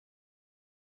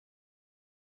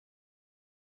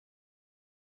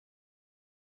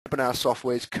open our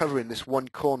software is covering this one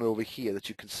corner over here that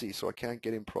you can see, so I can't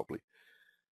get in properly.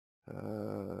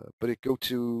 But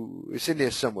it's in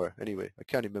there somewhere anyway. I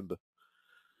can't remember.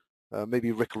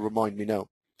 Maybe Rick will remind me now.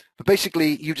 But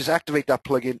basically, you just activate that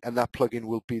plugin, and that plugin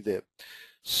will be there.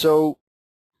 So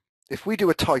if we do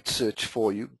a tight search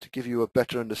for you to give you a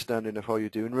better understanding of how you're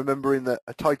doing, remembering that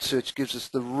a tight search gives us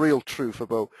the real truth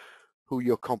about who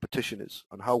your competition is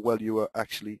and how well you are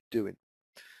actually doing.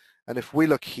 And if we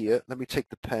look here, let me take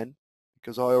the pen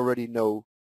because I already know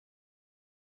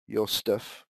your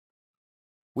stuff.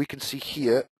 We can see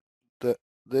here that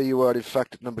there you are in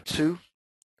fact at number 2.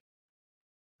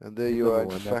 And there you are in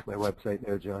fact. That's my website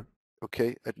there, John.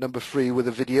 Okay, at number 3 with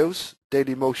the videos,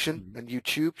 Daily Motion and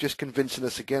YouTube, just convincing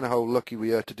us again how lucky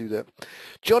we are to do that.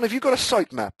 John, have you got a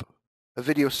sitemap, a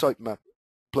video sitemap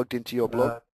plugged into your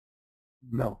blog?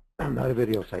 No, not a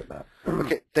video sitemap.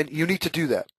 Okay, then you need to do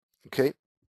that, okay?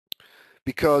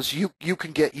 Because you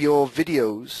can get your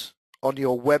videos on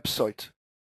your website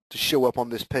to show up on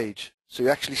this page. So you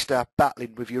actually start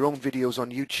battling with your own videos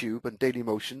on YouTube and Daily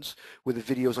Motions with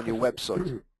the videos on your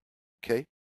website, okay?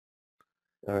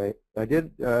 All right. I did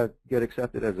get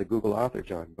accepted as a Google author,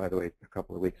 John, by the way, a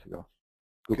couple of weeks ago.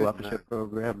 Google authorship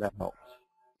program, that helps.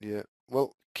 Yeah.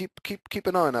 Well, keep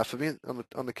an eye on that for me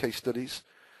on the case studies.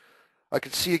 I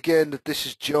can see again that this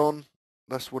is John.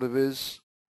 That's what it is.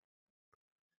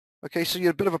 Okay, so you're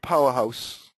a bit of a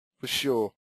powerhouse for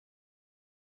sure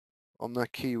on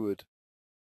that keyword.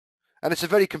 And it's a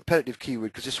very competitive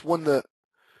keyword because it's one that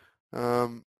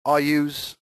I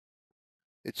use.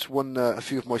 It's one that a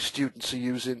few of my students are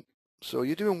using. So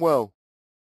you're doing well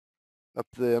up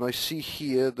there. And I see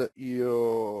here that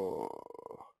you're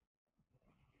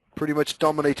pretty much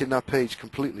dominating that page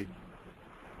completely.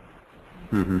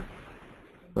 Mm-hmm.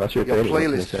 Well, that's your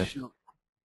playlist.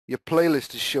 Your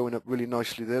playlist is showing up really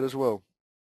nicely there as well.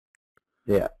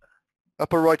 Yeah.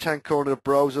 Upper right-hand corner of the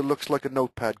browser looks like a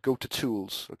notepad. Go to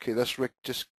Tools. Okay, that's Rick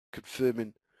just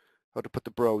confirming how to put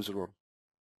the browser on.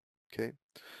 Okay,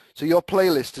 so your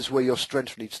playlist is where your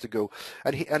strength needs to go.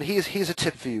 And here's a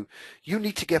tip for you. You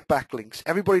need to get backlinks.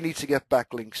 Everybody needs to get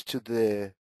backlinks to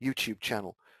their YouTube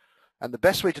channel. And the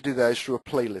best way to do that is through a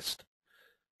playlist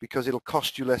because it'll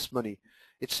cost you less money.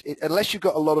 Unless you've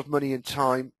got a lot of money and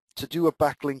time, to do a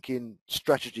backlinking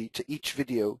strategy to each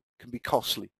video can be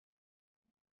costly.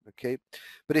 Okay,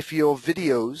 but if your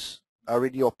videos are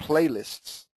in your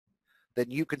playlists,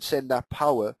 then you can send that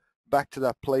power back to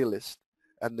that playlist,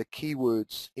 and the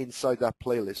keywords inside that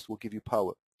playlist will give you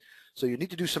power. So you need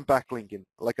to do some backlinking,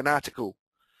 like an article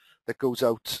that goes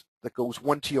out, that goes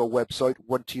one to your website,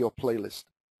 one to your playlist.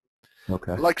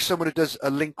 Okay. Like someone who does a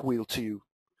link wheel to you,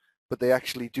 but they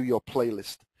actually do your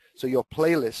playlist. So your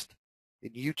playlist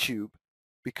in YouTube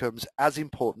becomes as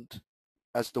important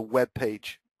as the web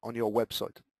page on your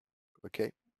website.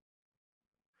 Okay,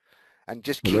 and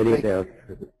just keep well,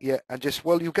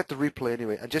 you'll get the replay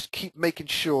anyway, and just keep making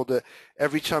sure that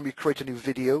every time you create a new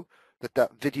video,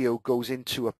 that video goes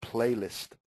into a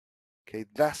playlist. Okay,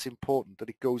 that's important, that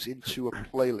it goes into a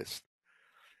playlist.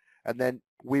 And then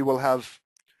we will have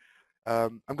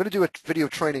I'm going to do a video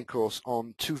training course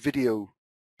on 2 video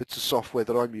bits of software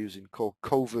that I'm using called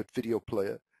Covert Video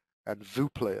Player and Voo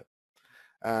Player,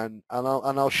 and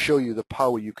I'll show you the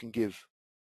power you can give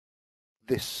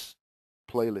this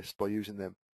playlist by using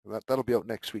them. That'll be out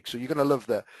next week. So you're going to love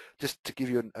that, just to give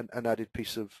you an added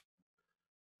piece of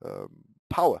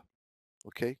power,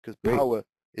 okay? Because power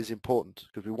is important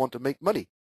because we want to make money.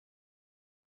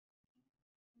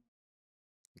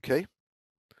 Okay?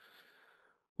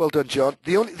 Well done, John.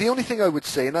 The only thing I would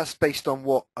say, and that's based on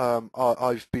what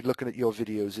I've been looking at your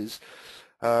videos, is,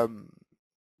 and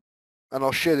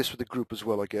I'll share this with the group as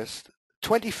well, I guess,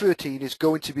 2013 is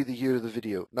going to be the year of the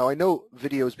video. Now, I know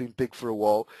video has been big for a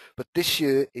while, but this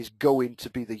year is going to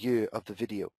be the year of the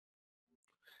video.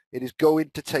 It is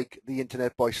going to take the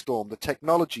internet by storm. The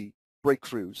technology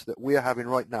breakthroughs that we are having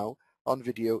right now on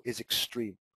video is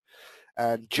extreme.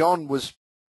 And John was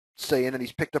saying, and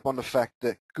he's picked up on the fact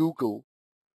that Google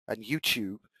and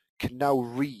YouTube can now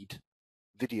read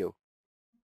video.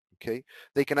 Okay?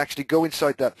 They can actually go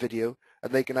inside that video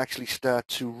and they can actually start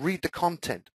to read the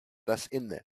content that's in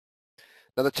there.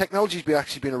 Now, the technology's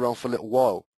actually been around for a little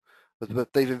while,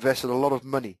 but they've invested a lot of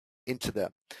money into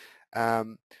that.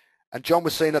 And John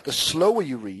was saying that the slower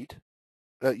you read,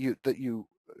 that you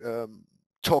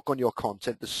talk on your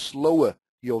content, the slower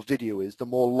your video is, the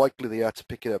more likely they are to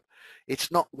pick it up.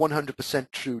 It's not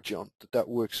 100% true, John, that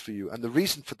works for you. And the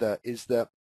reason for that is that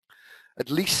at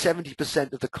least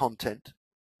 70% of the content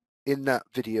in that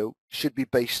video should be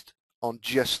based on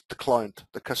just the client,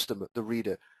 the customer, the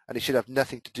reader, and it should have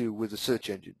nothing to do with the search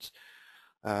engines.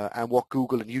 and what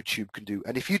Google and YouTube can do.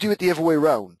 And if you do it the other way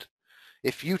around,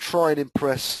 if you try and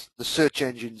impress the search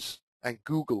engines and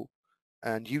Google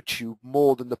and YouTube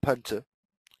more than the punter,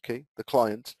 okay, the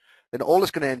client, then all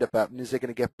that's going to end up happening is they're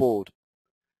going to get bored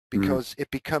because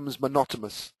it becomes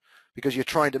monotonous because you're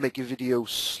trying to make your video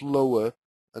slower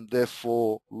and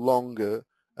therefore longer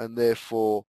and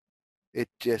therefore it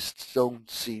just don't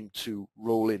seem to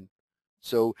roll in.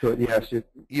 So yes,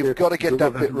 you've got to get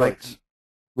Google that bit doesn't like right.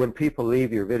 when people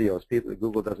leave your videos.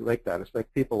 Google doesn't like that. It's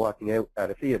like people walking out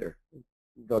at a theater.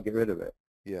 They'll get rid of it.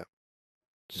 Yeah.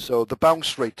 So the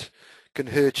bounce rate can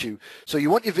hurt you. So you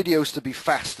want your videos to be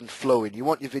fast and flowing. You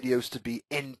want your videos to be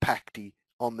impacty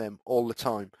on them all the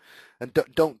time, and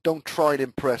don't try and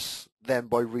impress them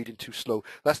by reading too slow.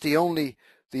 That's the only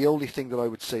thing that I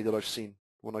would say that I've seen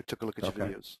when I took a look at your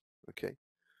Okay. videos. Okay,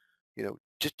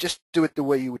 just do it the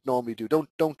way you would normally do.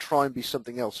 Don't try and be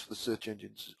something else for the search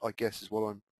engines, I guess is what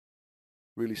I'm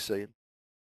really saying.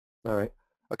 All right.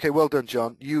 Okay, well done,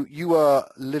 John. You are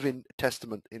living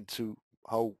testament into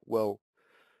how well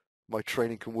my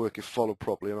training can work if followed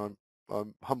properly, and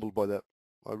I'm humbled by that.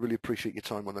 I really appreciate your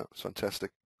time on that. It's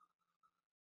fantastic.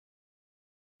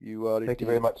 You are Thank you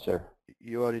very indeed much, sir.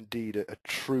 a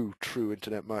true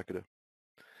internet marketer.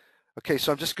 Okay,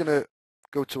 so I'm just going to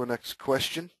go to our next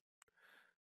question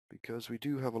because we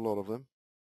do have a lot of them.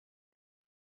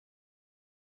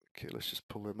 Okay, let's just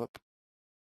pull them up.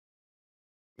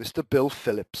 Mr. Bill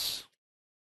Phillips.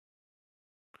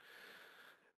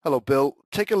 Hello, Bill.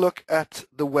 Take a look at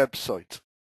the website.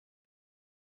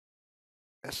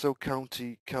 SO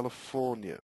County,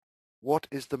 California. What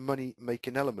is the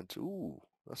money-making element? Ooh,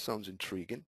 that sounds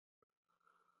intriguing.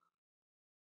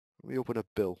 Let me open up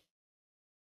Bill.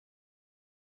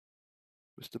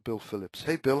 Mr. Bill Phillips.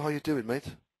 Hey, Bill, how you doing,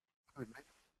 mate? Good, mate.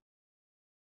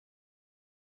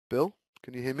 Bill,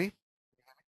 can you hear me?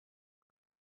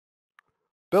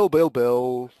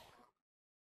 Bill.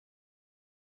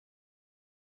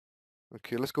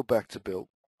 Okay, let's go back to Bill.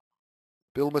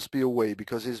 Bill must be away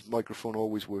because his microphone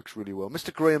always works really well.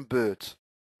 Mr. Graham Burt,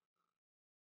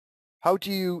 how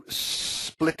do you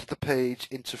split the page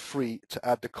into free to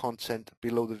add the content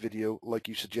below the video like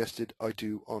you suggested I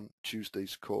do on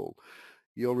Tuesday's call?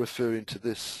 You're referring to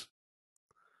this.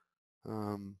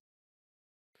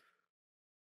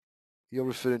 You're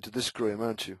referring to this, Graham,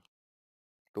 aren't you?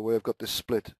 The way I've got this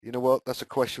split. You know what? That's a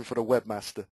question for the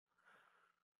webmaster.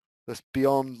 That's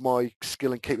beyond my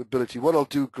skill and capability. What I'll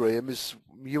do, Graham, is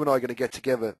you and I are going to get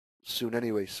together soon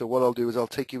anyway. So what I'll do is I'll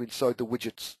take you inside the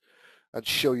widgets and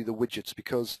show you the widgets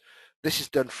because this is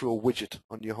done through a widget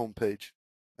on your homepage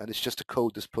and it's just a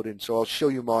code that's put in. So I'll show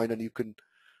you mine and you can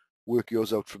work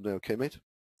yours out from there. Okay, mate?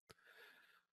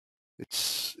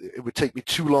 It would take me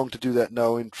too long to do that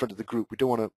now in front of the group. We don't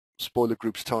want to spoil the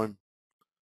group's time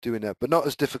doing that, but not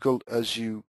as difficult as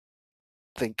you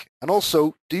think. And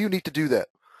also, do you need to do that?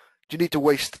 Do you need to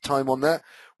waste time on that?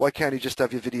 Why can't you just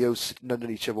have your videos sitting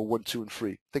underneath each other, 1, 2, and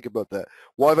 3? Think about that.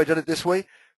 Why have I done it this way?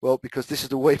 Well, because this is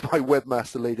the way my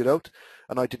webmaster laid it out,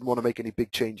 and I didn't want to make any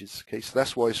big changes. Okay, so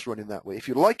that's why it's running that way. If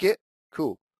you like it,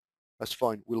 cool. That's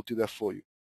fine. We'll do that for you.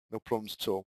 No problems at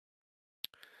all.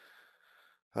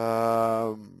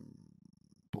 Bill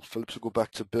Phillips will go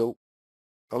back to Bill.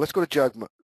 Oh, let's go to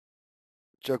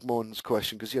Jagmohan's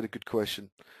question because he had a good question.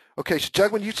 Okay, so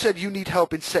Jagmohan, you said you need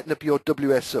help in setting up your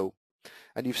WSO.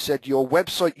 And you've said your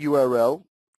website URL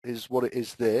is what it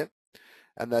is there,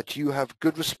 and that you have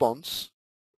good response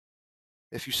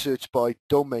if you search by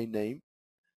domain name,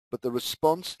 but the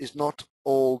response is not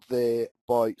all there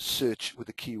by search with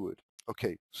a keyword.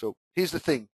 Okay, so here's the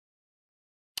thing.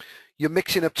 You're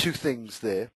mixing up two things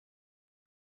there,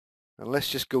 and let's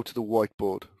just go to the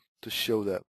whiteboard to show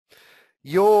that.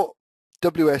 Your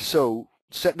WSO,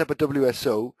 setting up a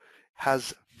WSO,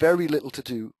 has very little to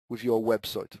do with your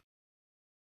website.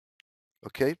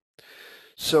 Okay,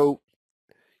 so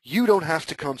you don't have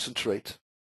to concentrate.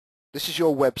 This is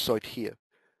your website here.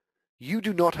 You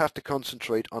do not have to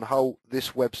concentrate on how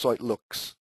this website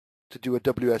looks to do a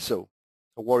WSO,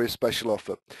 a Warrior Special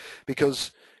Offer,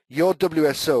 because your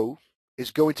WSO is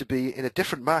going to be in a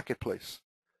different marketplace,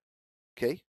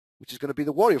 okay, which is going to be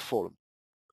the Warrior Forum.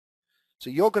 So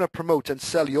you're going to promote and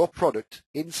sell your product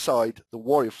inside the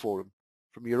Warrior Forum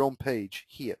from your own page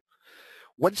here.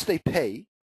 Once they pay,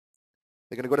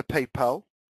 they're going to go to PayPal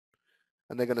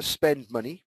and they're going to spend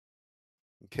money,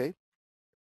 okay.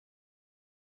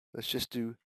 Let's just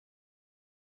do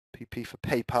PP for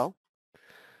PayPal.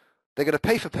 They're going to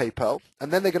pay for PayPal,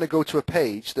 and then they're going to go to a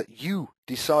page that you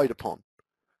decide upon.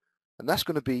 And that's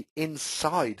going to be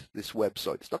inside this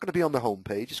website. It's not going to be on the home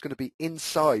page. It's going to be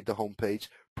inside the home page,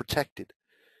 protected.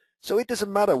 So it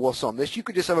doesn't matter what's on this. You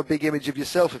could just have a big image of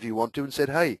yourself if you want to and said,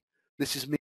 hey, this is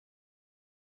me.